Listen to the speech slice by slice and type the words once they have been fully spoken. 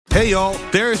Hey y'all,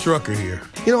 Darius Rucker here.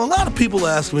 You know, a lot of people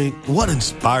ask me, what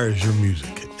inspires your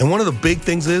music? And one of the big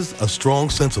things is a strong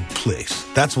sense of place.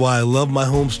 That's why I love my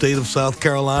home state of South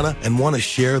Carolina and want to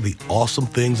share the awesome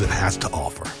things it has to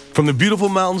offer. From the beautiful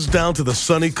mountains down to the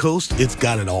sunny coast, it's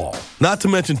got it all. Not to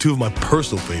mention two of my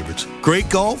personal favorites, great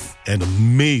golf and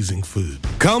amazing food.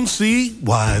 Come see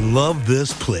why I love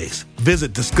this place.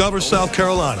 Visit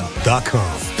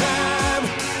discoversouthcarolina.com.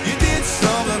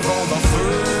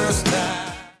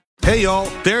 Hey y'all,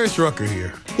 Darius Rucker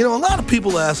here. You know, a lot of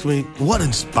people ask me, what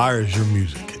inspires your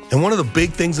music? And one of the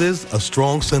big things is a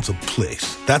strong sense of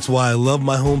place. That's why I love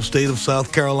my home state of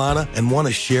South Carolina and want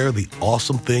to share the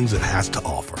awesome things it has to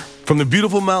offer. From the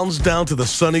beautiful mountains down to the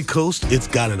sunny coast, it's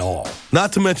got it all.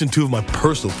 Not to mention two of my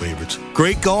personal favorites,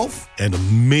 great golf and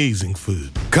amazing food.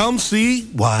 Come see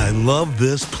why I love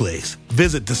this place.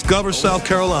 Visit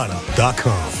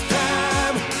discoversouthcarolina.com.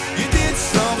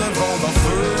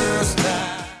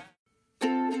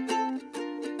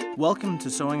 Welcome to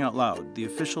Sewing Out Loud, the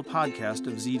official podcast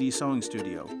of ZD Sewing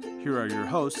Studio. Here are your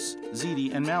hosts,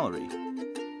 ZD and Mallory.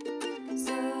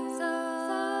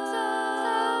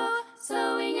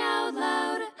 Sewing Out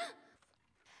Loud.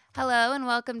 Hello and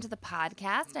welcome to the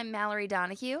podcast. I'm Mallory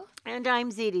Donahue. And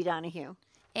I'm ZD Donahue.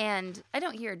 And I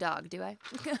don't hear a dog, do I?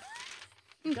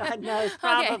 God knows,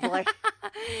 probably. Okay.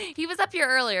 He was up here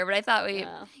earlier, but I thought you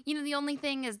know, the only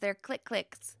thing is their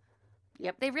click-clicks.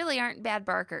 Yep. They really aren't bad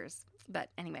barkers. But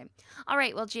anyway. All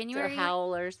right, well, January... They're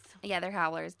howlers. Yeah, they're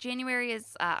howlers. January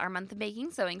is our month of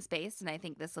making sewing space, and I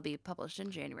think this will be published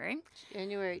in January.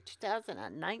 January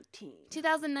 2019.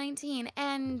 2019,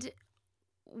 and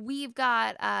we've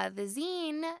got the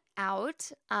zine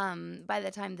out by the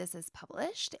time this is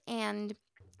published, and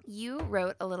you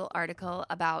wrote a little article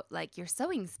about, like, your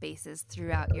sewing spaces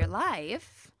throughout your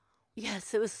life.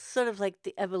 Yes, it was sort of like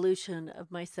the evolution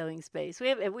of my sewing space. We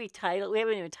haven't even titled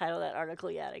that article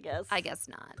yet, I guess. I guess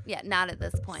not. Yeah, not at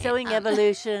this point. Sewing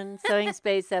evolution, sewing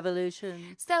space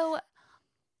evolution. So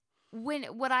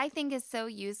what I think is so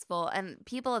useful, and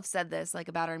people have said this, like,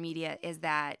 about our media, is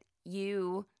that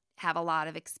you have a lot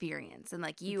of experience, and,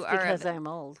 like, you it's are because I'm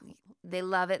old. They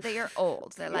love it that you're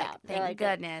old. They're like, thank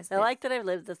goodness. They like that I've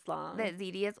lived this long. That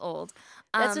ZD is old.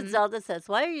 That's what Zelda says.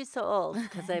 Why are you so old?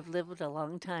 Because I've lived a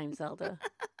long time, Zelda.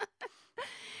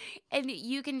 And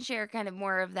you can share kind of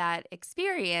more of that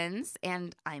experience.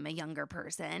 And I'm a younger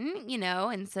person, you know,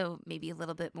 and so maybe a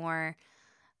little bit more,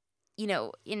 you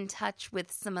know, in touch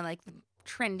with some of, like, the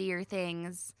trendier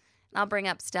things. I'll bring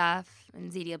up stuff,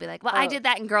 and ZD will be like, well, I did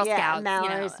that in Girl Scouts. Yeah, you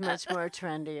Mallory's know. much more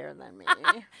trendier than me.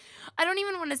 I don't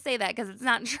even want to say that because it's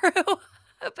not true.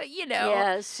 But, you know.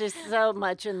 Yeah, it's just so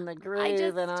much in the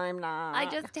groove, and I'm not. I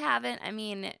just haven't. I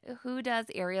mean, who does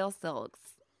aerial silks?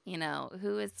 You know,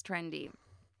 who is trendy?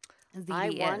 ZD I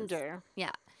wonder.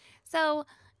 Yeah. So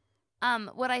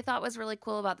what I thought was really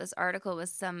cool about this article was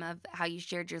some of how you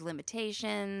shared your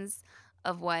limitations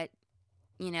of what,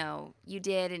 you know, you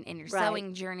did in your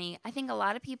sewing journey. I think a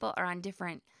lot of people are on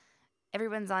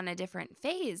everyone's on a different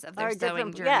phase of their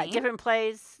sewing journey. Yeah, different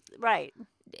plays, right.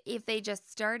 If they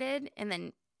just started, and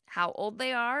then how old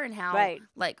they are and how,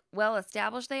 like, well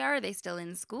established they are. Are they still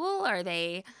in school? Are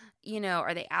they, you know,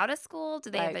 are they out of school?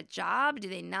 Do they have a job? Do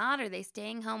they not? Are they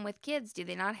staying home with kids? Do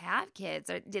they not have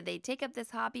kids? Or did they take up this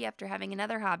hobby after having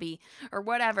another hobby or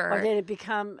whatever? Or did it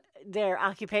become their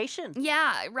occupation?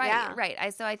 Yeah,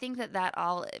 right. So I think that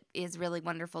all is really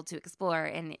wonderful to explore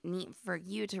and neat for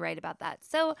you to write about that.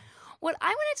 So what I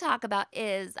want to talk about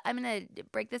is, I'm going to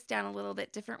break this down a little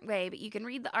bit different way, but you can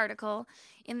read the article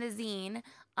in the zine.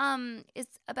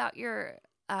 It's about your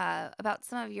about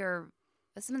some of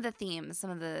the themes, some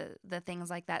of the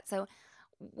things like that. So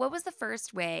what was the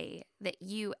first way that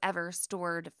you ever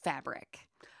stored fabric?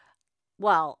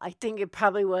 Well, I think it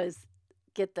probably was,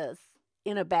 get this,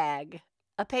 in a bag,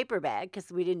 a paper bag,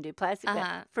 because we didn't do plastic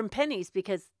bag, from Penny's,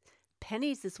 because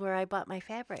Penny's is where I bought my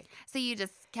fabric. So you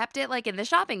just kept it, like, in the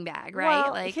shopping bag,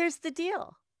 right? Well, here's the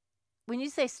deal. When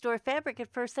you say store fabric,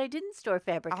 at first I didn't store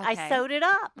fabric. Okay. I sewed it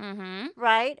up,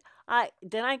 right?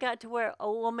 Then I got to where,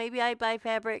 maybe I buy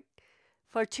fabric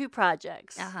for 2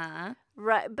 projects.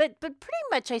 Right, but pretty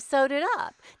much I sewed it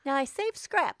up. Now, I saved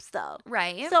scraps, though.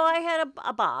 Right. So I had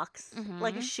a box,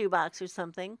 like a shoe box or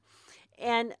something.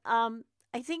 And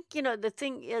I think, you know, the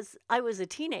thing is, I was a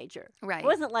teenager. Right. It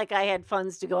wasn't like I had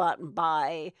funds to go out and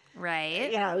buy,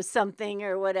 right, you know, something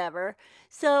or whatever.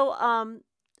 So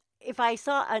if I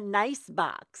saw a nice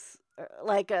box,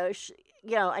 like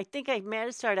I think I might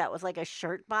have started out with like a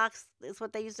shirt box, is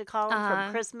what they used to call them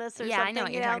from Christmas or something. Yeah, I know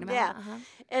what you're talking about. Yeah.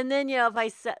 And then, if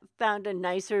I found a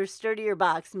nicer, sturdier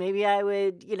box, maybe I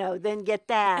would, then get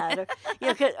that,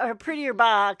 or a prettier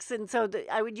box. And so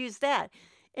I would use that.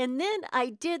 And then I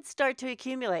did start to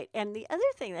accumulate. And the other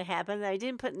thing that happened that I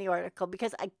didn't put in the article,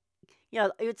 because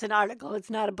it's an article, it's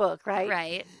not a book, right?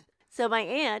 Right. So my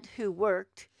aunt who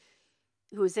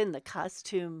was in the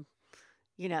costume,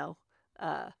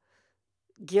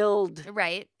 guild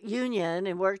union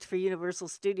and worked for Universal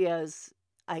Studios.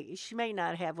 She may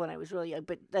not have when I was really young,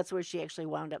 but that's where she actually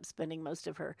wound up spending most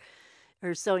of her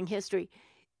sewing history.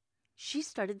 She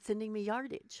started sending me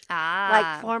yardage,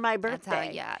 like for my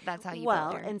birthday. That's how you.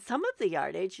 Well, and some of the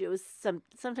yardage, it was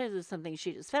sometimes it was something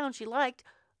she just found she liked.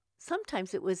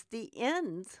 Sometimes it was the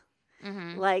ends,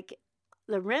 like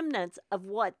the remnants of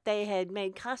what they had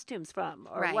made costumes from,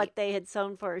 or what they had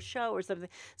sewn for a show or something.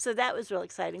 So that was real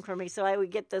exciting for me. So I would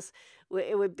get this.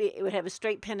 It would have a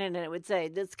straight pennant, and it would say,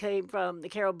 "This came from the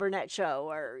Carol Burnett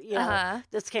show," or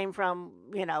 "This came from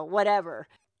whatever."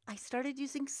 I started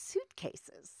using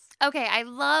suitcases. Okay, I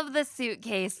love the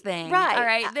suitcase thing. Right. All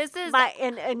right. This is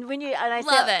and when you and I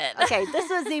love said, it. Okay, this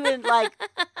was even like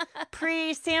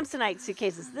pre-Samsonite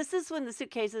suitcases. This is when the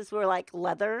suitcases were like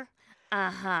leather.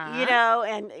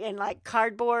 And like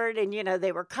cardboard, and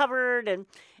they were covered, and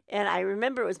I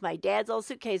remember it was my dad's old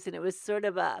suitcase, and it was sort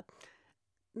of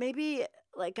maybe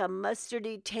like a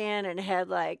mustardy tan, and had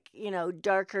like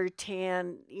darker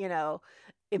tan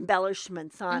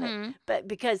embellishments on it, but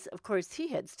because of course he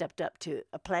had stepped up to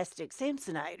a plastic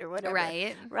Samsonite or whatever,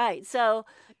 right. So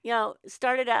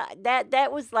started out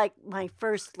that was like my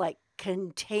first like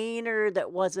container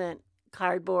that wasn't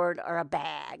cardboard or a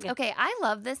bag. Okay, I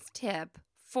love this tip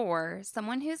for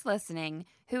someone who's listening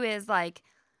who is like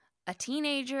a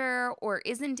teenager or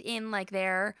isn't in like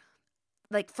their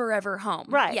like forever home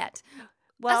yet.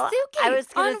 Well, a suitcase I was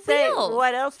going to say, wheels.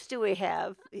 What else do we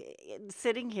have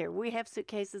sitting here? We have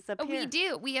suitcases up here. We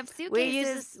do. We have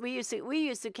suitcases. We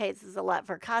use suitcases a lot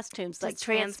for costumes, like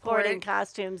transporting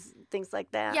costumes, things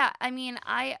like that. Yeah, I mean,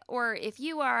 if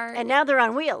you are, and now they're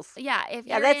on wheels. Yeah,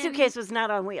 that suitcase was not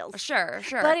on wheels. Sure,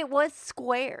 but it was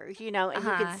square, and you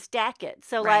could stack it.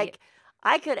 So like,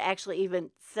 I could actually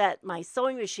even set my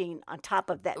sewing machine on top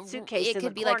of that suitcase. It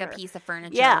could be like a piece of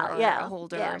furniture or a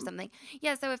holder or something.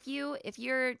 Yeah, so if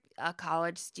you're a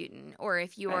college student, or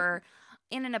if you're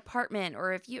in an apartment,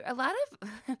 or if you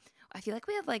I feel like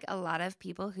we have like a lot of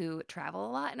people who travel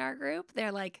a lot in our group.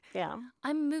 They're like,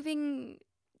 I'm moving,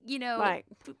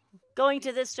 going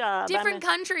to this job, different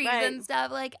countries and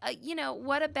stuff. Like,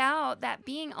 what about that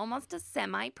being almost a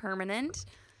semi-permanent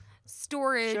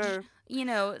storage, solution?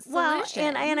 Well,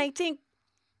 and I think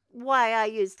why I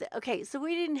used it. Okay, so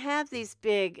we didn't have these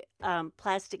big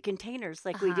plastic containers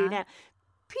like we do now.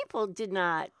 People did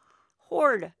not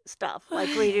hoard stuff like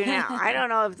we do now. I don't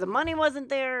know if the money wasn't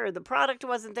there or the product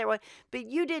wasn't there, but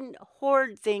you didn't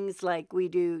hoard things like we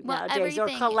do nowadays, or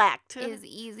collect. Is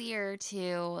easier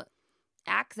to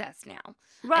access now.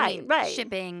 Right.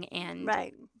 Shipping and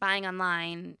buying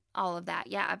online, all of that.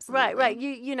 Yeah, absolutely. Right.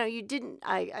 You didn't.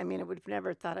 I mean, I would have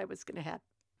never thought I was going to have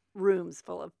rooms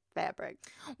full of fabric.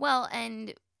 Well,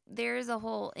 and there's a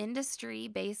whole industry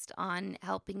based on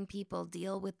helping people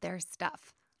deal with their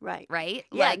stuff. Right?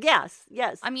 Yeah,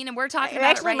 yes. I mean, and we're talking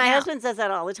about actually, it my now. husband says that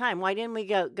all the time. Why didn't we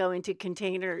go into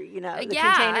container,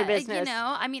 container business?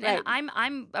 I mean, and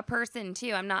I'm a person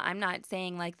too. I'm not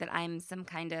saying like that I'm some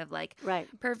kind of like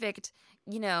perfect,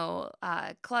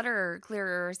 clutter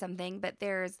clearer or something, but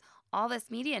there's all this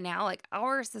media now, like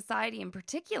our society in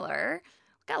particular,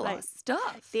 got a lot of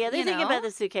stuff. The other thing about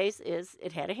the suitcase is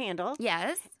it had a handle.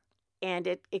 Yes. And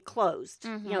it closed.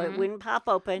 It wouldn't pop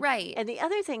open. Right. And the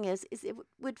other thing is it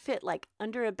would fit like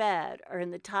under a bed or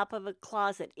in the top of a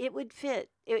closet. It would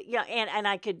fit. And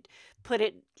I could put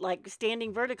it like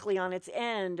standing vertically on its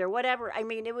end or whatever. I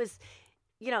mean, it was,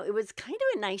 it was kind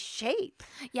of a nice shape.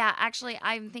 Yeah, actually,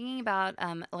 I'm thinking about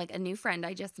like a new friend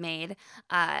I just made,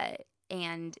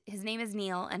 and his name is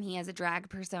Neil, and he has a drag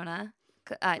persona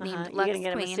named Lux Queen. You're gonna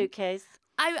get him a suitcase.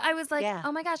 I was like,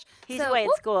 oh my gosh. He's away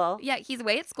at school. Yeah, he's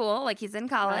away at school. Like he's in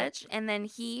college. And then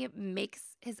he makes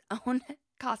his own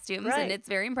costumes. And it's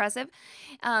very impressive.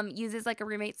 Uses like a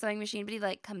roommate sewing machine. But he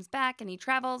like comes back and he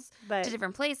travels to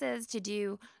different places to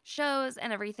do shows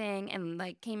and everything. And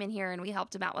like came in here and we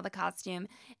helped him out with a costume.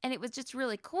 And it was just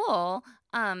really cool,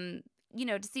 to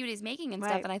see what he's making and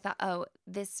stuff. And I thought, oh,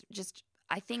 this just,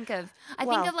 I think of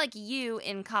like you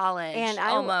in college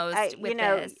and with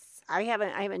this. I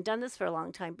haven't done this for a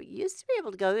long time, but you used to be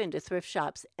able to go into thrift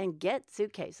shops and get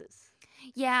suitcases.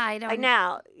 Yeah, I don't.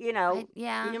 Now,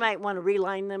 you might want to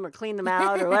reline them or clean them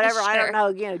out or whatever. Sure. I don't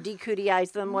know,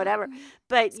 decootieize them, whatever.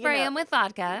 But spray them with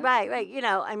vodka. Right.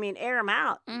 Air them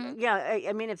out.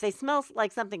 Mm-hmm. If they smell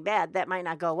like something bad, that might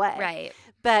not go away. Right.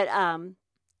 But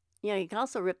you can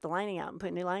also rip the lining out and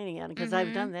put new lining on because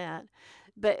I've done that.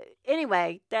 But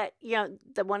anyway, that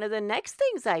one of the next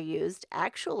things I used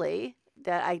actually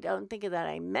that I don't think that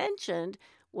I mentioned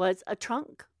was a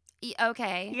trunk.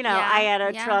 Okay. I had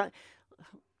a trunk.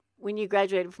 When you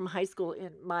graduated from high school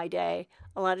in my day,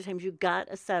 a lot of times you got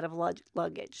a set of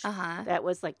luggage. That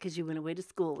was like because you went away to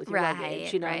school with your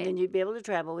luggage, and then you'd be able to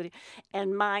travel with it.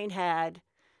 And mine had,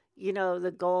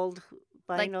 the gold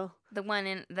vinyl. Like the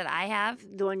one that I have?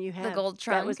 The one you have. The gold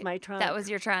trunk? That was my trunk. That was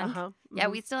your trunk? Uh-huh. Yeah,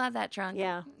 we still have that trunk.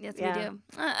 Yeah. Yes, we do.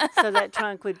 So that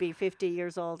trunk would be 50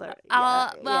 years old.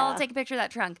 I'll take a picture of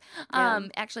that trunk.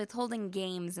 Actually, it's holding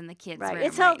games in the kids' room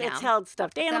It's held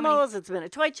stuffed animals. It's been a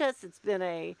toy chest. It's been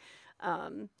a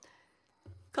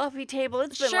coffee table.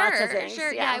 It's been lots of things.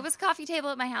 Sure. Yeah, it was a coffee table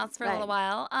at my house for a little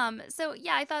while. So,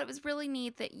 I thought it was really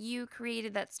neat that you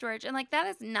created that storage. And, that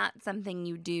is not something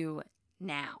you do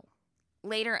now.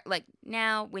 Later,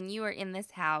 now, when you are in this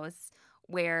house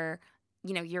where,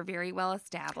 you're very well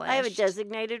established. I have a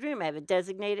designated room. I have a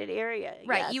designated area.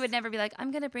 Right. Yes. You would never be like,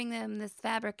 I'm going to bring them this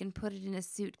fabric and put it in a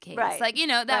suitcase. Right.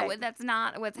 That's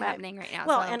not what's happening right now.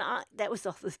 Well, and that was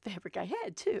all the fabric I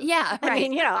had, too. Yeah, right. I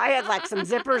mean, I had some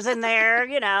zippers in there,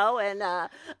 and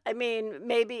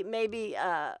maybe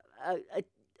a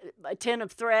tin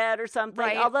of thread or something.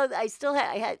 Right. Although I still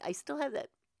have that.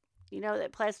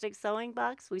 That plastic sewing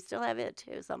box? We still have it,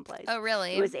 too, someplace. Oh,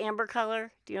 really? It was amber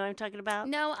color. Do you know what I'm talking about?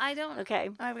 No, I don't. Okay.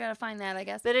 I've got to find that, I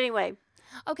guess. But anyway.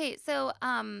 Okay, so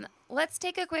let's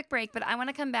take a quick break, but I want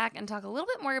to come back and talk a little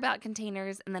bit more about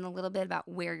containers and then a little bit about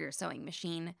where your sewing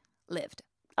machine lived.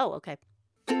 Oh, okay.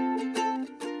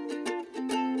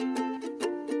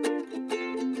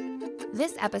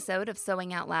 This episode of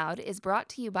Sewing Out Loud is brought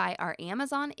to you by our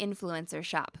Amazon Influencer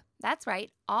Shop. That's right,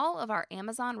 all of our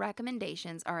Amazon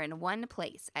recommendations are in one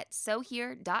place at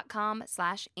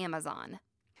sewhere.com/Amazon.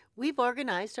 We've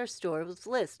organized our store with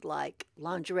lists like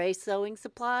lingerie sewing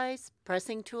supplies,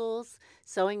 pressing tools,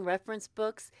 sewing reference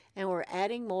books, and we're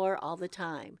adding more all the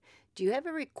time. Do you have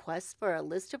a request for a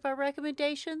list of our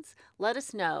recommendations? Let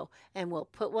us know, and we'll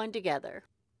put one together.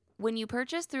 When you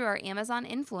purchase through our Amazon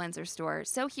Influencer Store,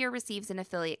 Sew Here receives an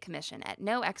affiliate commission at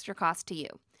no extra cost to you.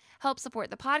 Help support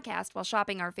the podcast while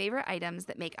shopping our favorite items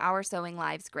that make our sewing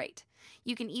lives great.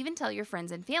 You can even tell your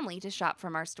friends and family to shop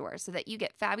from our store so that you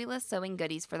get fabulous sewing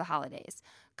goodies for the holidays.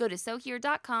 Go to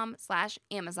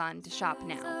sewhere.com/Amazon to shop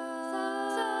now.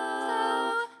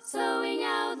 Sewing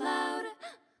Out Loud.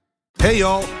 Hey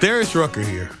y'all, Darius Rucker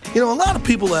here. A lot of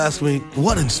people ask me,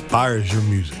 what inspires your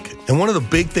music? And one of the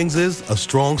big things is a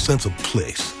strong sense of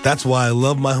place. That's why I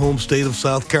love my home state of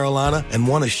South Carolina and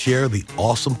want to share the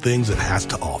awesome things it has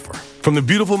to offer. From the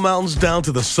beautiful mountains down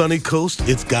to the sunny coast,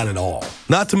 it's got it all.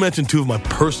 Not to mention two of my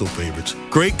personal favorites,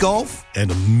 great golf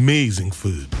and amazing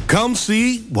food. Come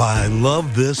see why I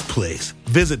love this place.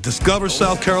 Visit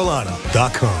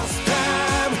discoversouthcarolina.com.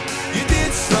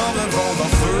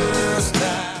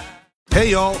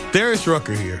 Hey y'all, Darius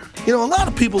Rucker here. A lot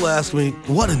of people ask me,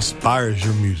 what inspires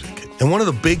your music? And one of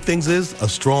the big things is a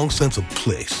strong sense of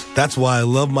place. That's why I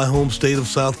love my home state of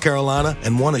South Carolina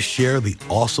and want to share the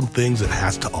awesome things it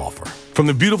has to offer. From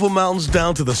the beautiful mountains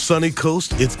down to the sunny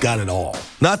coast, it's got it all.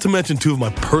 Not to mention two of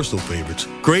my personal favorites,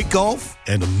 great golf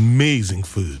and amazing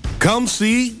food. Come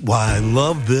see why I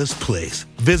love this place.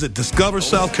 Visit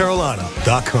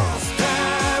discoversouthcarolina.com.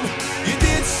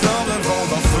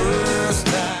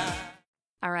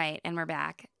 All right, and we're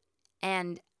back.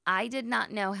 And I did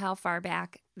not know how far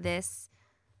back this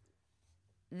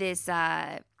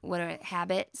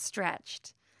habit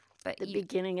stretched. But the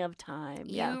beginning of time.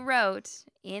 You wrote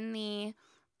in the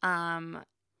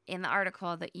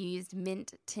article that you used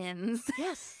mint tins.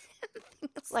 Yes.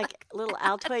 like little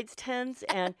Altoids tins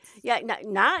and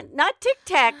not Tic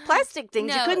Tac plastic things.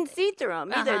 No. You couldn't see through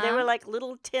them either. They were like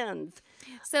little tins.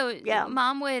 So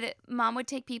mom would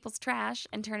take people's trash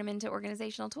and turn them into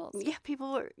organizational tools. Yeah,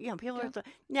 people were.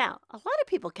 Now a lot of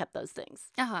people kept those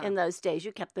things in those days.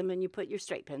 You kept them and you put your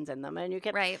straight pins in them and you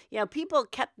kept. Right. People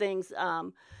kept things.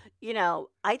 I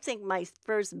think my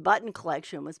first button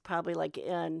collection was probably like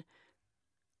in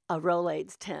a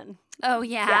Rolaids tin. Oh,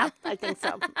 yeah? Yeah, I think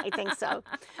so.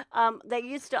 They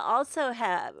used to also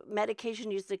have, medication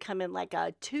used to come in like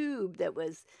a tube that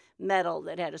was metal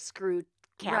that had a screw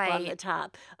cap on the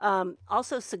top.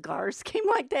 Also, cigars came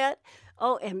like that.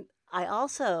 Oh, and I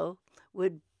also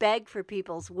would beg for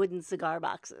people's wooden cigar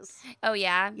boxes. Oh,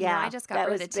 yeah? Yeah. No, I just got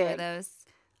rid of two of those.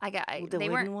 They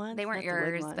weren't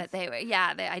yours, but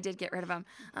I did get rid of them.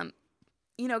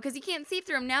 Because you can't see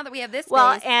through them now that we have this.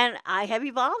 Well, space. and I have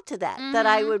evolved to that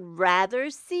I would rather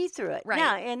see through it. Right.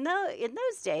 Now, in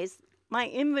those days, my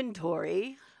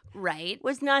inventory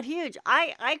was not huge.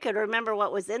 I could remember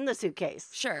what was in the suitcase.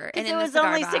 Sure. Because it was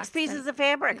only 6 pieces of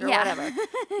fabric or whatever.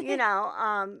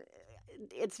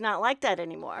 It's not like that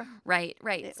anymore. Right.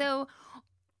 So,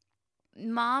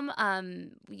 Mom,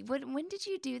 when did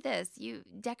you do this? You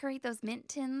decorate those mint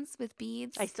tins with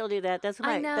beads? I still do that. That's what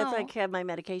I have my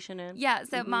medication in. Yeah,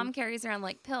 so Mom carries around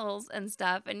like pills and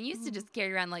stuff, and used to just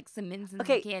carry around like some mints and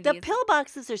some candies. The pill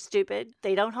boxes are stupid.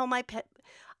 They don't hold my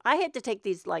I had to take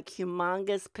these like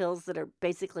humongous pills that are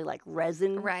basically like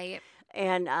resin. Right.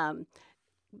 And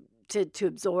to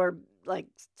absorb like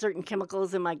certain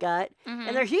chemicals in my gut.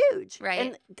 And they're huge. Right.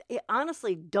 And they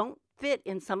honestly don't fit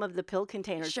in some of the pill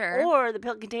containers. Sure. Or the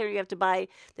pill container you have to buy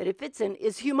that it fits in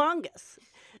is humongous.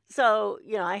 So,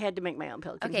 I had to make my own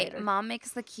pill container. Okay, Mom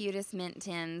makes the cutest mint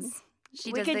tins.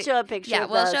 We can show a picture of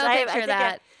those. Yeah, we'll show a picture of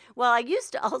that. I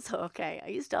used to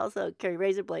also carry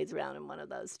razor blades around in one of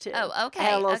those too. Oh, okay. I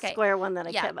had a little square one that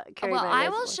I kept carrying. Well, I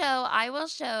will show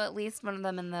at least one of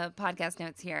them in the podcast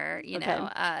notes here,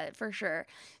 for sure.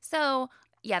 So,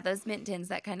 those mint tins,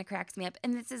 that kind of cracks me up.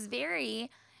 And this is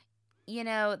very,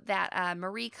 that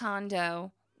Marie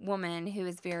Kondo woman who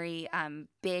is very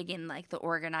big in like the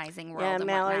organizing world. Yeah, and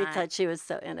Mallory whatnot. thought she was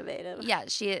so innovative. Yeah,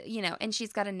 she, and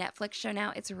she's got a Netflix show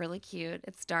now. It's really cute.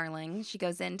 It's darling. She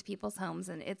goes into people's homes,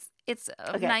 and it's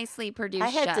a nicely produced. I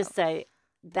had show. to say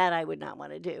that I would not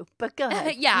want to do, but go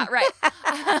ahead. Yeah, right.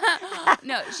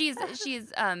 No, she's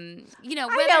I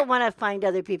don't want to find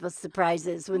other people's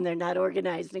surprises when they're not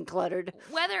organized and cluttered.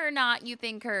 Whether or not you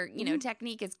think her,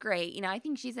 technique is great, I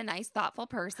think she's a nice, thoughtful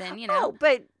person, Oh,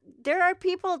 but there are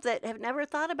people that have never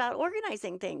thought about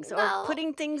organizing things or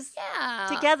putting things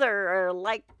together or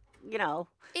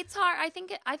it's hard. I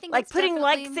think like it's putting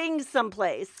definitely, like things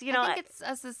someplace. I think it's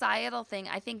a societal thing.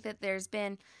 I think that there's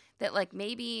been that like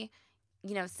maybe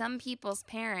some people's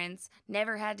parents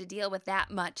never had to deal with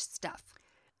that much stuff.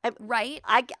 Right?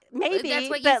 Maybe that's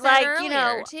what you but said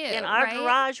earlier, too, in our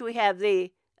garage we have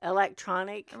the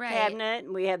electronic cabinet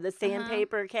and we have the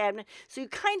sandpaper cabinet, so you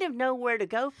kind of know where to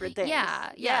go for things.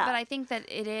 Yeah. But I think that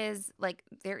it is like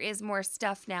there is more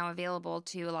stuff now available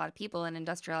to a lot of people in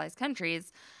industrialized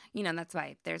countries, and that's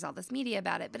why there's all this media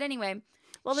about it. But anyway.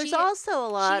 Well, there's also a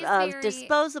lot of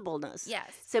disposableness.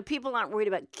 Yes. So people aren't worried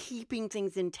about keeping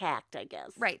things intact, I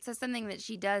guess. Right. So something that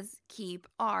she does keep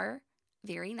are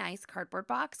very nice cardboard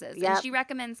boxes. Yep. And she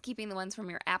recommends keeping the ones from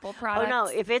your Apple products. Oh, no.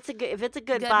 If it's a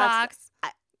good box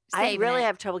I really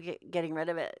have trouble getting rid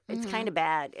of it. It's kind of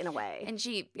bad in a way. And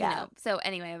she, so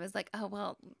anyway, I was like, oh,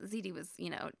 well, ZD was,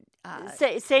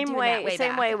 same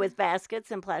way with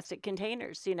baskets and plastic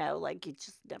containers, like you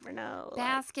just never know.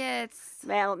 Baskets.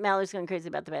 Mallory's going crazy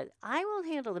about the basket. I will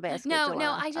handle the baskets. No,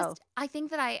 I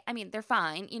think that they're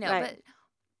fine, right.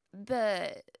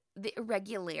 but the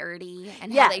irregularity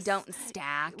and how they don't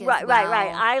stack right.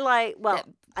 I like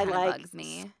bugs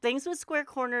me. Things with square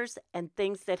corners and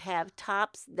things that have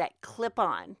tops that clip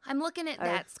on. I'm looking at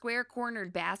that square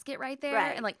cornered basket right there,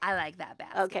 and I like that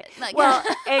basket. Okay,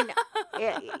 and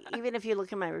even if you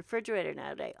look in my refrigerator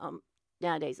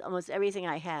nowadays, almost everything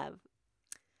I have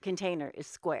container is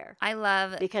square. I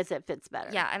love because it fits better.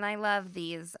 Yeah, and I love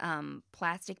these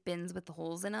plastic bins with the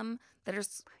holes in them that are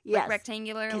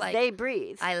rectangular. Because they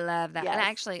breathe. I love that. Yes. And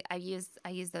actually, I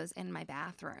use those in my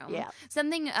bathroom. Yeah.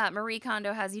 Something Marie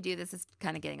Kondo has you do. This is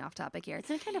kind of getting off topic here.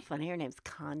 Isn't it kind of funny? Her name's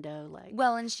Kondo.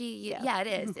 Well, and she it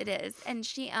is. It is. And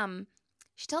she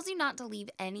tells you not to leave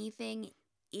anything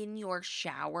in your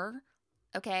shower.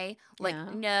 Okay,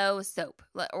 no soap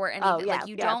or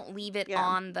anything. Don't leave it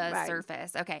on the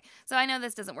surface. Okay, so I know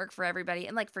this doesn't work for everybody,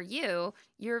 and for you,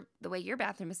 the way your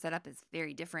bathroom is set up is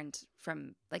very different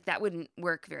from that wouldn't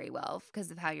work very well because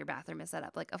of how your bathroom is set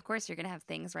up. Of course, you're gonna have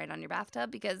things right on your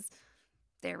bathtub because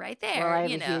they're right there. Well, I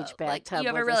have a huge bathtub. You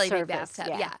have a really big bathtub.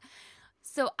 Yeah.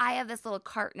 So I have this little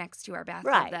cart next to our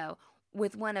bathtub though,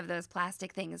 with one of those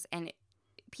plastic things, and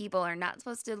people are not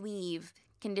supposed to leave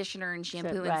conditioner and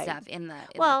shampoo and stuff in the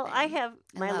I have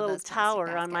my little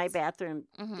tower on my bathroom,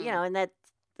 and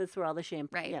that's where all the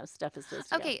shampoo stuff is supposed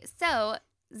to go. Okay, so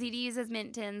ZD uses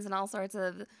mint tins and all sorts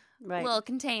of little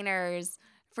containers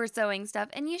for sewing stuff,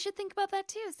 and you should think about that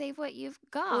too. Save what you've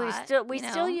got. We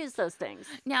still use those things.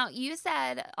 Now, you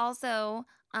said also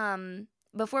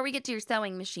before we get to your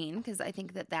sewing machine, because I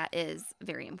think that is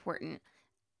very important.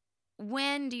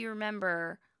 When do you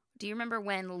remember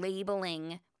when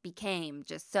labeling became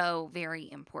just so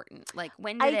very important?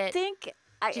 When did I think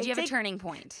Did you have a turning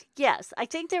point? Yes. I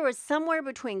think there was somewhere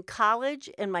between college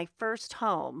and my first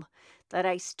home that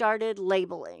I started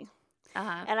labeling.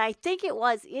 And I think it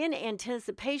was in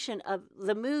anticipation of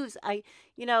the moves. I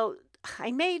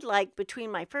made like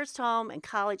between my first home and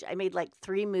college, I made like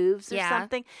 3 moves or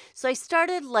something. So I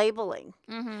started labeling,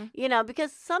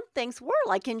 because some things were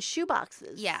like in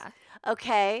shoeboxes. Yeah.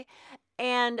 Okay.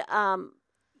 And,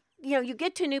 you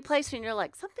get to a new place and you're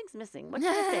like, something's missing. What's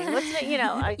missing? You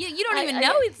don't even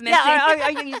know it's missing. Yeah,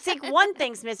 or you think one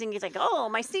thing's missing. You think, oh,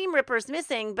 my seam ripper's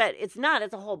missing, but it's not.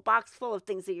 It's a whole box full of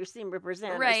things that your seam ripper's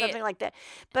in or something like that.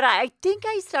 But I think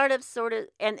I started sort of,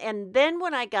 and then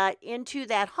when I got into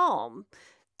that home,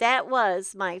 that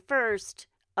was my first,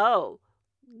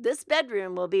 this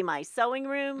bedroom will be my sewing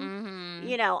room.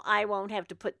 I won't have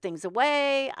to put things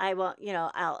away. I won't,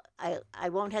 I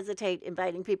won't hesitate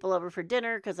inviting people over for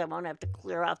dinner because I won't have to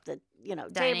clear off the,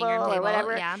 table or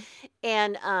whatever. Yeah.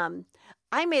 And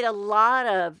I made a lot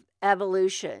of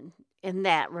evolution in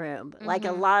that room, like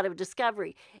a lot of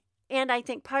discovery. And I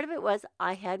think part of it was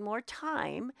I had more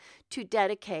time to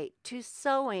dedicate to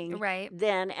sewing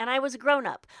then. And I was a grown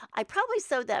up. I probably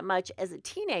sewed that much as a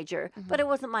teenager, but it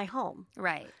wasn't my home.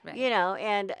 Right.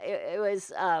 And it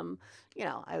was,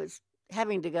 I was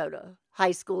having to go to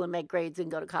high school and make grades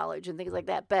and go to college and things like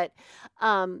that. But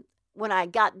when I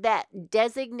got that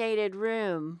designated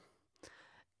room,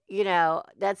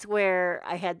 that's where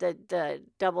I had the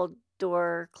double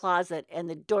door closet and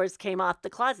the doors came off the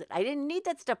closet. I didn't need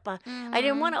that stuff. I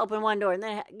didn't want to open one door and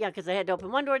then because I had to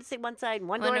open one door to see one side and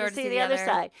one door to see the other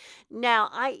side. Now,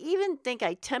 I even think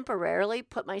I temporarily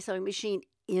put my sewing machine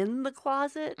in the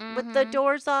closet with the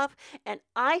doors off, and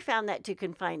I found that too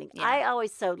confining. Yeah. I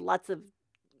always sewed lots of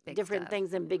different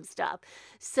things and big stuff.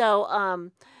 So,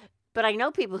 but I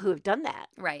know people who have done that.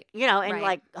 Right. And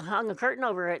like hung a curtain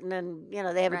over it and then,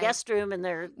 they have a guest room and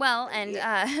they're... Well, and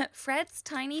Fred's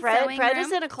tiny sewing room. Fred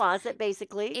is in a closet,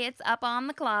 basically. It's up on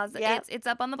the closet. Yeah. It's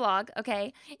up on the blog.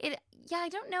 Okay. I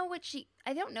don't know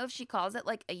if she calls it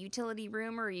like a utility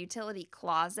room or a utility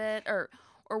closet or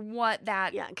what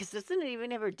that... Yeah, because doesn't it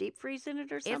even have her deep freeze in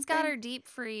it or something? It's got her deep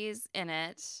freeze in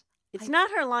it. It's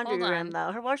not her laundry room,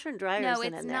 though. Her washer and dryer is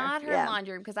in there. No, it's not her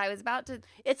laundry room because I was about to...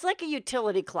 It's like a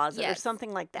utility closet or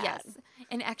something like that. Yes,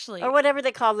 and actually... Or whatever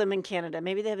they call them in Canada.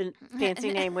 Maybe they have a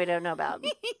fancy name we don't know about.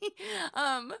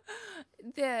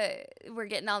 We're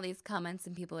getting all these comments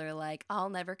and people are like, I'll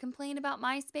never complain about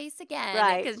my space again.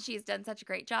 Right. Because she's done such a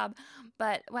great job.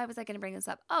 But why was I going to bring this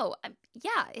up?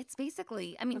 It's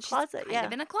basically... I mean, a closet, she's kind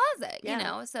of in a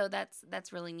closet, So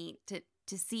that's really neat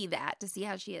to see that, to see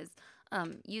how she has...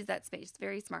 use that space.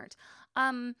 Very smart.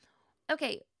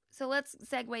 Okay, so let's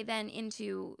segue then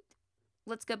into,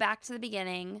 let's go back to the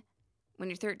beginning. When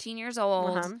you're 13 years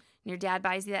old, and your dad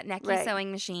buys you that Necky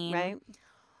sewing machine. Right.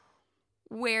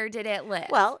 Where did it live?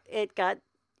 Well, it got,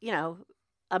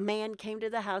 a man came to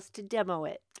the house to demo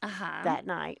it that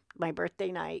night, my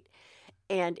birthday night,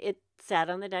 and it sat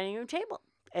on the dining room table.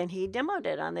 And he demoed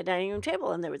it on the dining room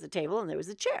table, and there was a table and there was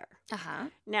a chair.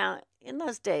 Now, in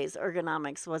those days,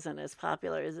 ergonomics wasn't as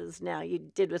popular as it is now. You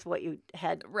did with what you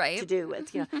had to do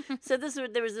with, So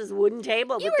there was this wooden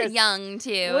table. You were young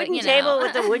too. Wooden table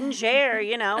with a wooden chair,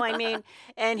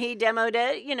 and he demoed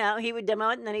it. He would demo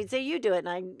it, and then he'd say, "You do it,"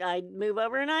 and I'd move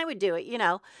over and I would do it.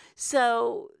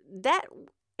 So that,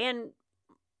 and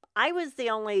I was the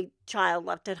only child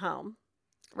left at home.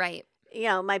 Right.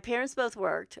 My parents both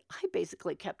worked. I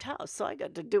basically kept house, so I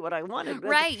got to do what I wanted.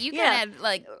 Right. You kind of had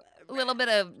like a little bit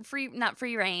of not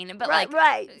free reign, but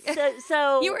right.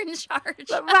 So you were in charge.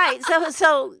 Right.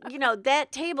 So that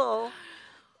table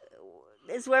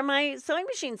is where my sewing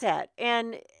machine sat,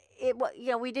 and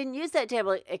we didn't use that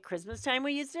table at Christmas time.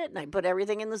 We used it, and I put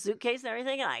everything in the suitcase and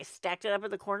everything, and I stacked it up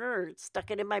in the corner or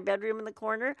stuck it in my bedroom in the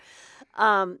corner.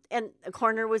 And the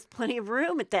corner was plenty of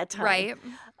room at that time. Right.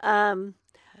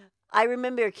 I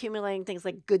remember accumulating things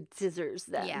like good scissors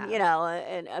then,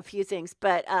 and a few things.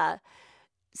 But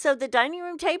so the dining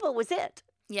room table was it.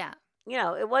 Yeah.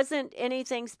 It wasn't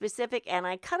anything specific. And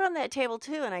I cut on that table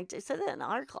too. And I said that in an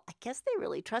article. I guess they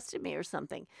really trusted me or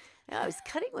something. I was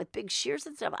cutting with big shears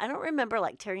and stuff. I don't remember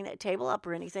like tearing that table up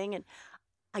or anything. And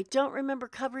I don't remember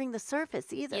covering the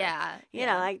surface either. Yeah.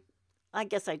 I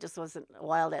guess I just wasn't a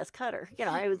wild ass cutter.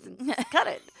 I was cut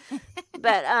it.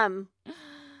 But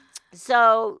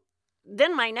so...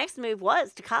 Then my next move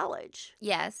was to college.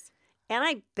 Yes. And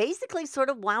I basically sort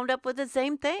of wound up with the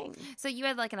same thing. So you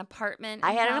had like an apartment?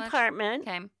 I had an apartment.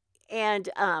 Okay. And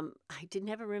I didn't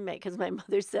have a roommate because my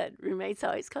mother said roommates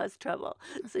always cause trouble.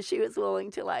 So she was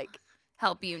willing to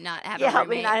help you not have a roommate. Help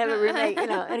me not have a roommate,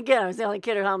 And again, I was the only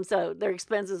kid at home, so their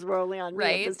expenses were only on me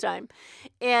at this time.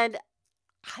 And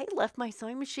I left my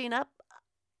sewing machine up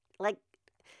like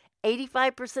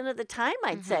 85% of the time,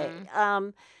 I'd say.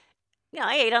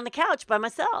 I ate on the couch by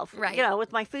myself, right?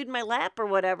 With my food in my lap or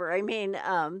whatever. I mean,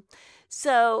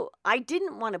 so I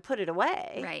didn't want to put it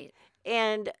away, right?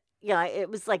 And it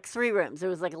was like 3 rooms. There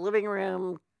was like a living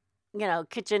room,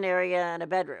 kitchen area, and a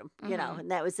bedroom,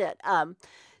 and that was it.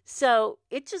 So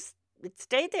it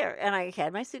stayed there, and I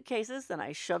had my suitcases, and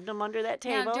I shoved them under that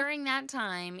table. Now, during that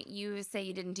time, you say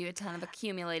you didn't do a ton of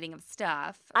accumulating of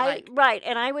stuff. Right,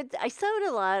 and I sewed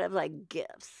a lot of like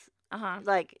gifts, Uh-huh.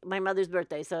 like my mother's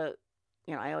birthday. So,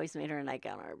 I always made her a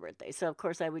nightgown on her birthday. So of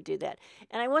course I would do that,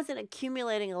 and I wasn't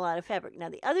accumulating a lot of fabric. Now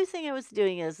the other thing I was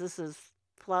doing is, this is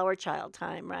flower child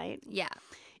time, right? Yeah.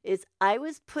 Is I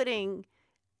was putting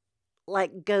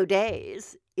like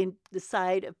godets in the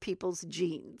side of people's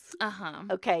jeans. Uh-huh.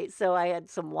 Okay, so I had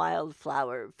some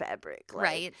wildflower fabric,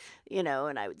 right?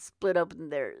 And I would split open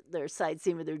their side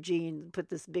seam of their jeans and put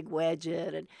this big wedge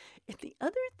in. And the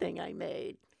other thing I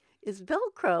made is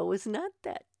Velcro was not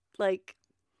that like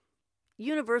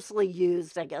universally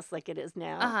used, I guess, like it is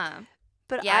now. Uh-huh.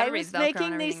 But yeah, I was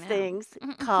making these things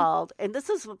called, and this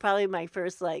is probably my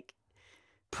first like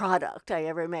product I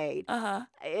ever made.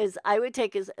 Is I would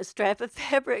take a strap of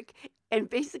fabric and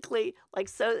basically like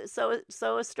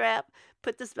sew a strap,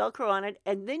 put this Velcro on it,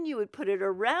 and then you would put it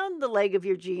around the leg of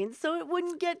your jeans so it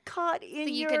wouldn't get caught in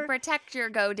so you could protect your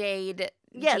godade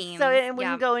jeans. So it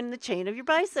wouldn't go in the chain of your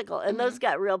bicycle. And those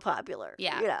got real popular.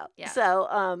 Yeah. So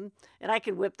and I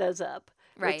could whip those up.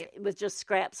 Right. With just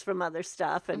scraps from other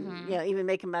stuff, and even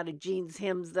make them out of jeans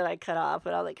hems that I cut off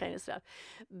and all that kind of stuff.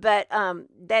 But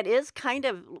that is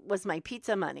was my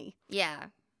pizza money. Yeah.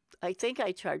 I think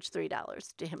I charged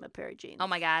 $3 to hem a pair of jeans. Oh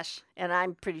my gosh. And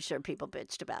I'm pretty sure people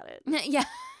bitched about it. Yeah.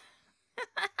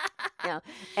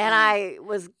 And I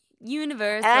was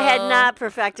universal. I had not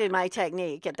perfected my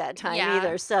technique at that time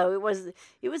either, so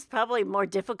it was probably more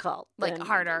difficult, like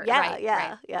harder.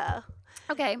 Yeah.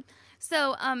 Okay.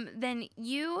 So, then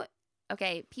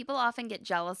people often get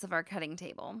jealous of our cutting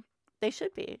table. They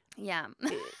should be. Yeah.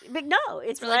 But no,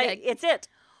 it's really like, big. it's it.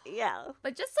 Yeah.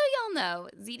 But just so y'all know,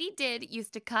 ZD did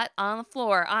used to cut on the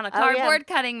floor on a cardboard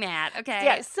cutting mat. Okay.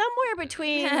 Yeah, somewhere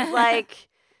between like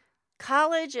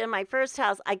college and my first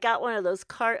house, I got one of those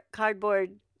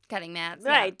cardboard cutting mats.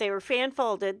 Right. Yeah. They were fan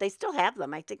folded. They still have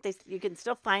them. I think you can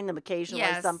still find them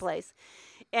occasionally someplace.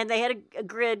 And they had a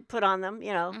grid put on them,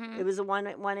 It was a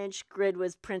 1-inch grid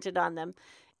was printed on them.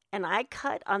 And I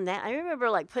cut on that. I remember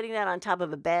like putting that on top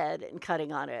of a bed and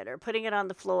cutting on it, or putting it on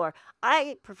the floor.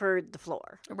 I preferred the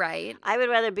floor. Right. I would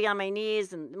rather be on my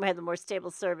knees and have the more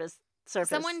stable surface.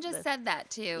 Someone just said that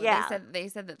too. Yeah. They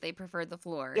said that they preferred the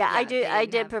floor. Yeah, I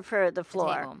did prefer the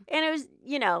floor. The and it was,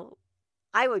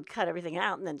 I would cut everything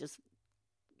out and then just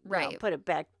put it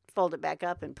back, fold it back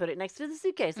up, and put it next to the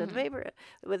suitcase with the paper,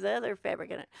 with the other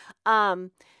fabric in it.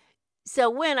 So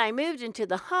when I moved into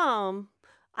the home,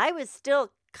 I was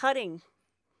still cutting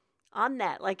on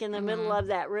that, like in the middle of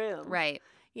that room. Right.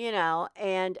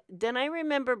 And then I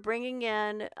remember bringing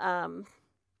in, I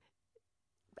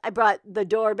brought the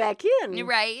door back in.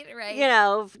 Right.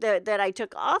 That I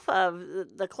took off of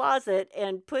the closet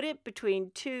and put it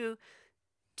between two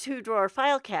drawer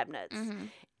file cabinets.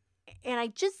 And I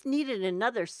just needed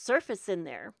another surface in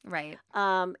there. Right.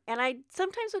 And I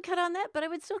sometimes would cut on that, but I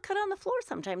would still cut on the floor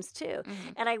sometimes too.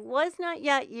 And I was not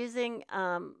yet using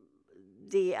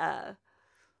the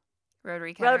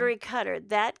rotary cutter.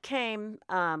 That came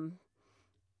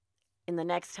in the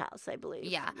next house, I believe.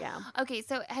 Yeah. Okay,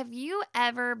 so have you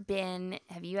ever been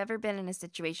in a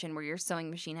situation where your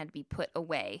sewing machine had to be put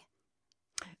away?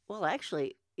 Well,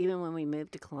 actually, even when we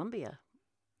moved to Columbia.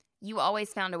 You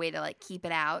always found a way to like keep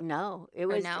it out? No, it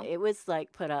was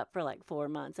like put up for like 4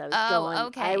 months. I was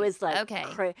okay. I was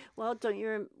like, well, don't you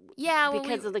remember? Yeah,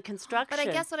 because of the construction. But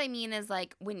I guess what I mean is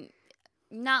like when,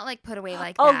 not like put away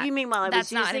like that. Oh, you mean while I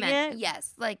was using it?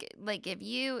 Yes, like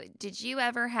if did you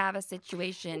ever have a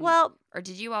situation? Well, or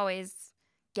did you always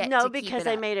get no? To keep because it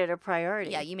I up? made it a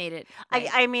priority. Yeah, you made it. Right.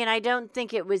 I mean, I don't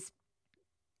think it was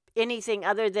anything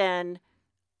other than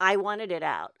I wanted it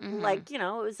out. Like, it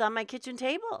was on my kitchen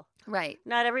table. Right.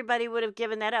 Not everybody would have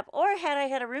given that up. Or had I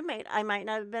had a roommate, I might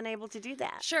not have been able to do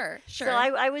that. Sure. So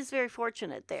I was very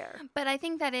fortunate there. But I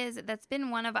think that's been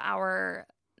one of our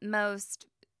most,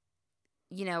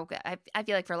 I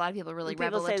feel like for a lot of people, really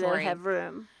revelatory. People say they have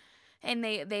room. And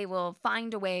they will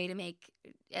find a way to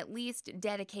at least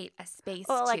dedicate a space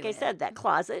to it. Well, like I said, that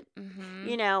closet.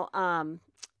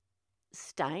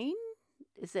 Stein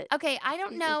Is it? Okay, I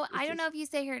don't know. I don't know if you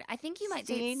say her. I think you might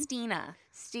say Stina.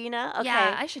 Stina? Okay.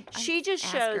 Yeah, I should. She just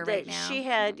showed that she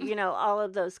had, all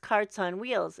of those carts on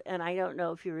wheels. And I don't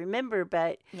know if you remember,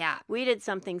 but we did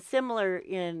something similar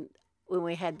when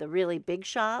we had the really big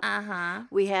shop. Uh-huh.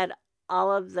 We had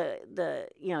all of the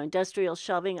industrial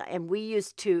shelving, and we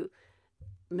used to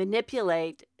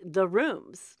manipulate the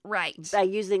rooms. Right. By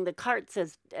using the carts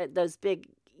as those big,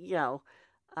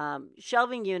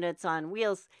 shelving units on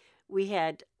wheels. We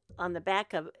had on the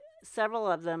back of several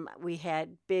of them, we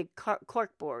had big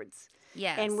cork boards.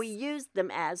 Yes. And we used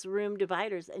them as room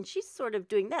dividers. And she's sort of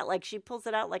doing that. Like she pulls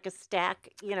it out like a stack,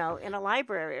 in a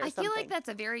library or something. I feel like that's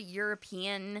a very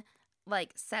European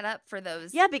setup for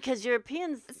those. Yeah, because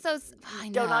Europeans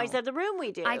don't always have the room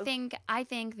we do. I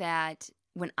think that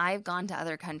when I've gone to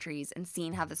other countries and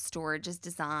seen how the storage is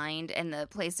designed and the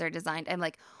places are designed, I'm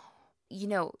like,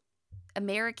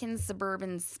 American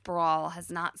suburban sprawl has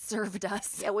not served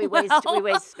us. Yeah, we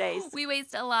waste space. We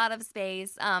waste a lot of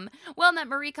space. Well, that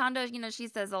Marie Kondo, she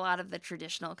says a lot of the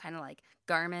traditional kind of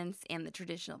garments and the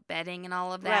traditional bedding and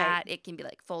all of that. Right. It can be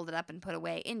folded up and put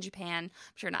away. In Japan, I'm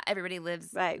sure not everybody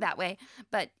lives that way,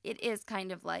 but it is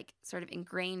kind of sort of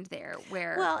ingrained there.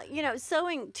 Where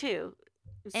sewing too.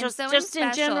 And just special,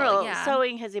 in general,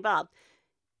 sewing has evolved.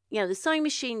 The sewing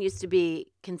machine used to be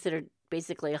considered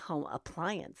basically a home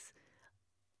appliance.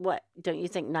 What, don't you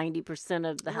think 90%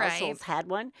 of the households had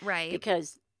one? Right.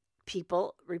 Because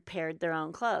people repaired their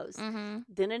own clothes. Mm-hmm.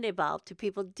 Then it evolved to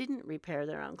people didn't repair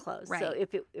their own clothes. Right. So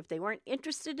if they weren't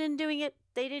interested in doing it,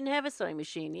 they didn't have a sewing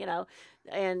machine,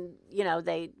 and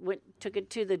they took it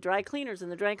to the dry cleaners,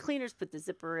 and the dry cleaners put the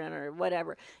zipper in or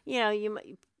whatever.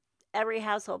 Every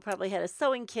household probably had a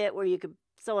sewing kit where you could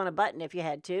sew on a button if you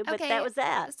had to, but that was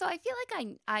that. So I feel like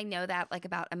I know that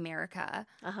about America.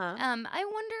 Uh-huh. I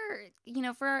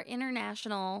wonder, for our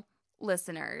international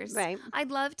listeners, right?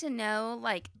 I'd love to know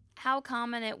how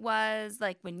common it was,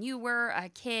 when you were a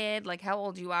kid, how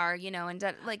old you are, and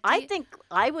I think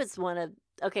I was one of.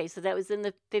 Okay, so that was in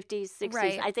the 50s, 60s.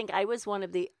 Right. I think I was one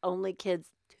of the only kids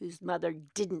whose mother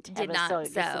did not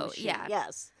sewing machine. Yeah.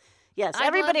 Yes.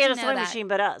 Everybody had a sewing machine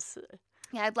but us.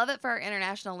 Yeah, I'd love it for our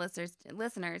international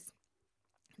listeners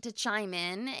to chime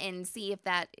in and see if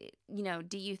that,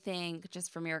 do you think,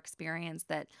 just from your experience,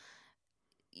 that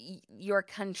your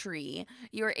country,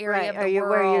 your area of the world,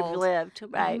 where you've lived,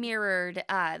 mirrored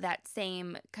that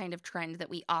same kind of trend that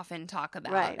we often talk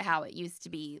about, how it used to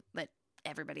be that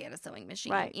everybody had a sewing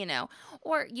machine,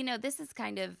 or, this is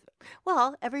kind of...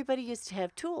 Well, everybody used to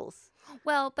have tools.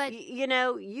 Well, but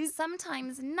you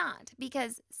sometimes not,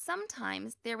 because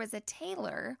sometimes there was a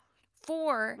tailor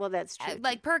for that's true.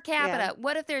 Per capita. Yeah.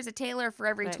 What if there's a tailor for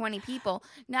every 20 people?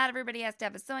 Not everybody has to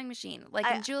have a sewing machine.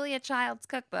 In Julia Child's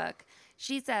cookbook,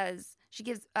 she says she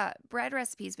gives bread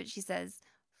recipes, but she says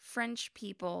French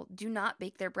people do not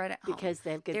bake their bread at home because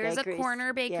they have good There's bakeries. A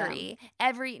corner bakery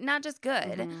not just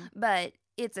good, but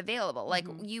it's available.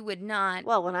 You would not...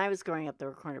 Well, when I was growing up, there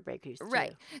were corner bakeries, too.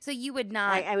 Right. So you would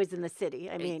not... I was in the city.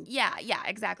 I mean... Yeah,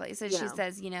 exactly. So she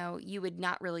says, you would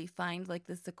not really find,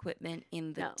 this equipment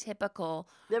in the typical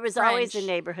There was French always a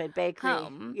neighborhood bakery.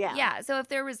 Home. Yeah. So if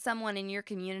there was someone in your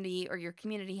community or your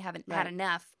community haven't had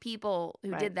enough people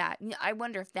who did that, I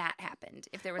wonder if that happened.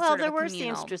 If there was there were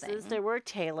seamstresses. There were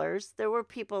tailors. There were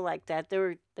people like that.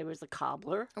 There was a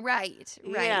cobbler. Right.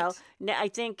 I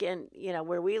think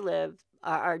where we live,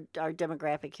 our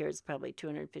demographic here is probably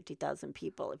 250,000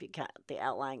 people if you count the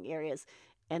outlying areas,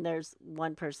 and there's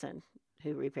one person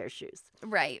who repairs shoes.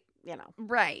 Right.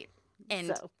 Right.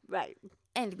 And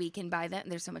and we can buy them.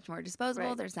 There's so much more disposable.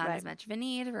 Right. There's not as much of a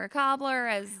need for a cobbler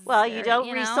as you don't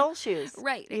resole shoes.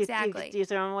 Right, exactly. You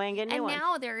throw them away and get a new one. And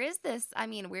now there is this. I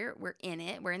mean, we're in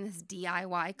it. We're in this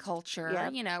DIY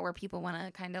culture. Where people want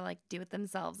to kind of do it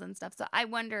themselves and stuff. So I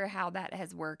wonder how that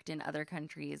has worked in other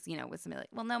countries. With somebody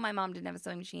no, my mom didn't have a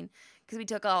sewing machine because we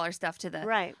took all our stuff to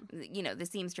the the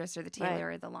seamstress or the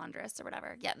tailor or the laundress or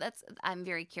whatever. Yeah, I'm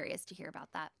very curious to hear about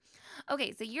that.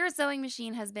 Okay, so your sewing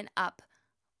machine has been up.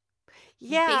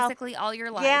 Yeah. Basically all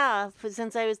your life. Yeah,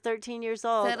 since I was 13 years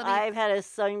old, I've had a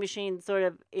sewing machine sort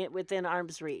of within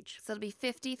arm's reach. So it'll be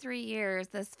 53 years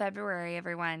this February,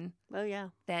 everyone. Oh, yeah.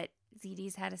 That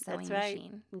ZD's had a sewing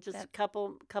machine. Just a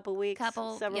couple weeks,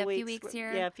 several weeks. A few weeks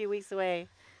here. Yeah, a few weeks away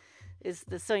is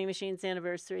the sewing machine's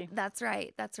anniversary. That's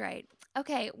right.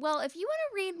 Okay, well, if you want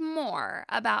to read more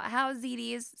about how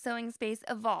ZD's sewing space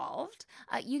evolved,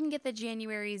 you can get the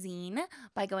January zine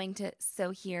by going to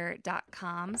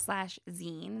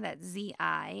sewhere.com/zine. That's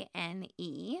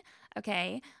ZINE.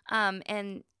 Okay,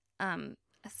 and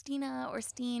Stina or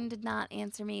Steen did not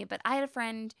answer me, but I had a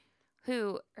friend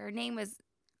who her name was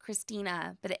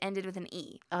Christina, but it ended with an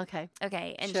E. Okay.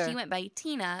 Okay. And Sure. she went by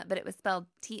Tina, but it was spelled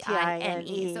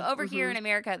Tine. So over here in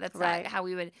America, that's not how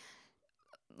we would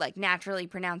like naturally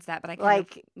pronounce that, but I kind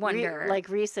of wonder. Like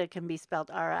Risa can be spelled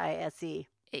Rise.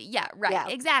 Yeah, right. Yeah.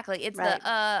 Exactly. It's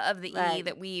the of the E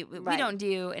that we don't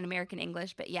do in American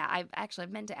English. But yeah,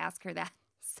 I've meant to ask her that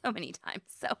so many times.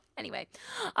 So anyway,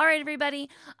 all right, everybody.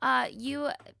 You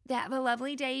have a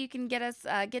lovely day. You can get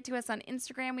to us on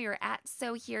Instagram. We are at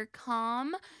SewHereCom.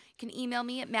 You can email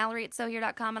me at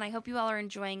Mallory@sewhere.com. And I hope you all are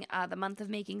enjoying the month of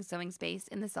making sewing space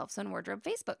in the Self Sewn Wardrobe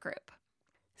Facebook group.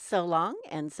 So long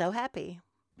and so happy.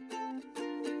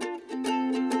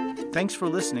 Thanks for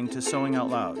listening to Sewing Out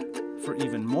Loud. For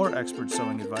even more expert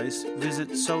sewing advice, visit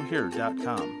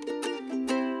SewHere.com.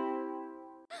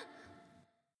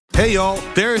 Hey y'all,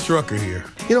 Darius Rucker here.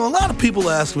 You know, a lot of people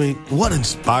ask me, what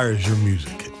inspires your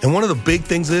music? And one of the big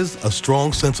things is a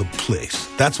strong sense of place.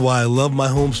 That's why I love my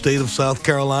home state of South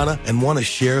Carolina and want to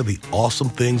share the awesome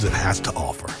things it has to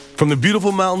offer. From the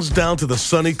beautiful mountains down to the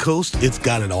sunny coast, it's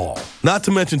got it all. Not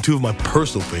to mention two of my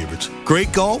personal favorites,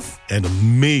 great golf and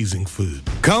amazing food.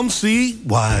 Come see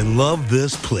why I love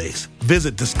this place.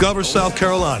 Visit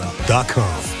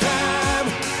DiscoverSouthCarolina.com.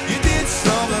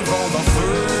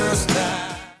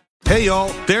 Hey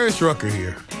y'all, Darius Rucker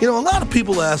here. You know, a lot of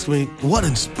people ask me, what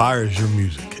inspires your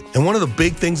music? And one of the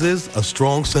big things is a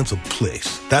strong sense of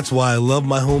place. That's why I love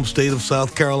my home state of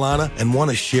South Carolina and want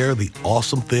to share the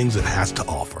awesome things it has to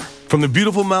offer. From the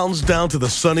beautiful mountains down to the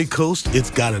sunny coast, it's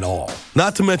got it all.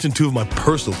 Not to mention two of my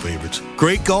personal favorites,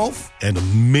 great golf and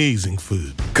amazing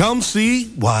food. Come see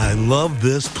why I love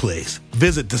this place.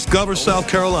 Visit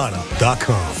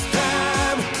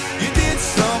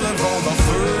DiscoverSouthCarolina.com.